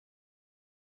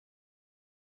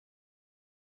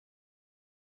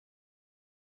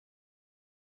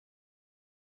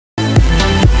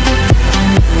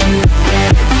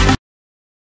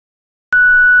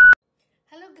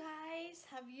Guys,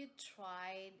 have you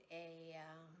tried a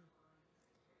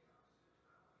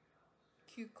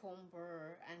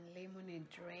cucumber and lemonade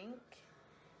drink?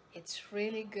 It's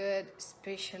really good,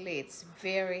 especially it's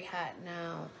very hot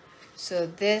now. So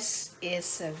this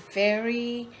is a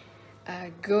very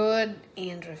good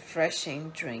and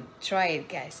refreshing drink. Try it,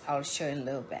 guys. I'll show you in a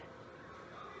little bit.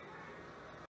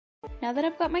 Now that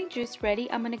I've got my juice ready,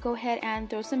 I'm going to go ahead and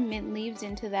throw some mint leaves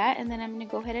into that, and then I'm going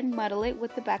to go ahead and muddle it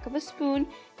with the back of a spoon,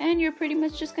 and you're pretty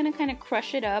much just going to kind of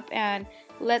crush it up and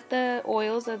let the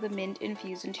oils of the mint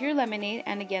infuse into your lemonade,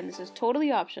 and again, this is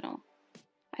totally optional.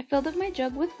 I filled up my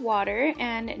jug with water,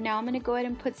 and now I'm going to go ahead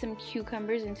and put some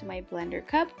cucumbers into my blender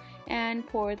cup and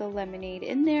pour the lemonade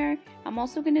in there. I'm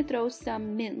also going to throw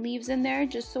some mint leaves in there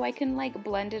just so I can like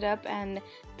blend it up and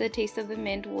the taste of the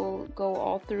mint will go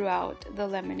all throughout the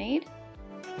lemonade.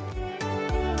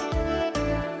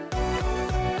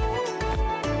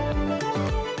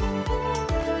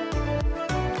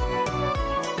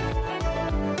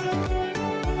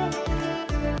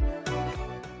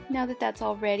 Now that that's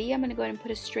all ready, I'm going to go ahead and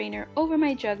put a strainer over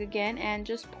my jug again and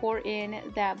just pour in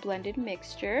that blended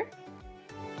mixture.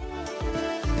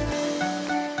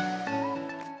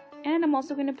 And I'm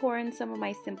also going to pour in some of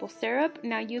my simple syrup.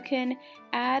 Now you can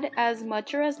add as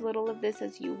much or as little of this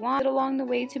as you want along the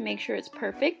way to make sure it's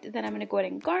perfect. Then I'm going to go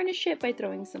ahead and garnish it by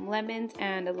throwing some lemons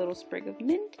and a little sprig of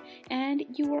mint, and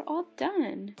you are all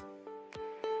done.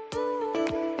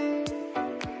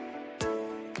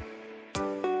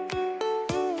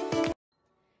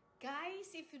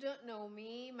 If you don't know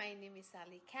me, my name is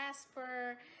Ali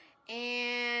Casper,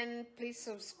 and please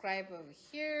subscribe over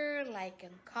here, like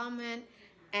and comment,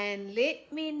 and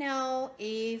let me know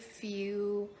if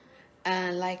you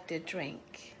like the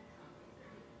drink.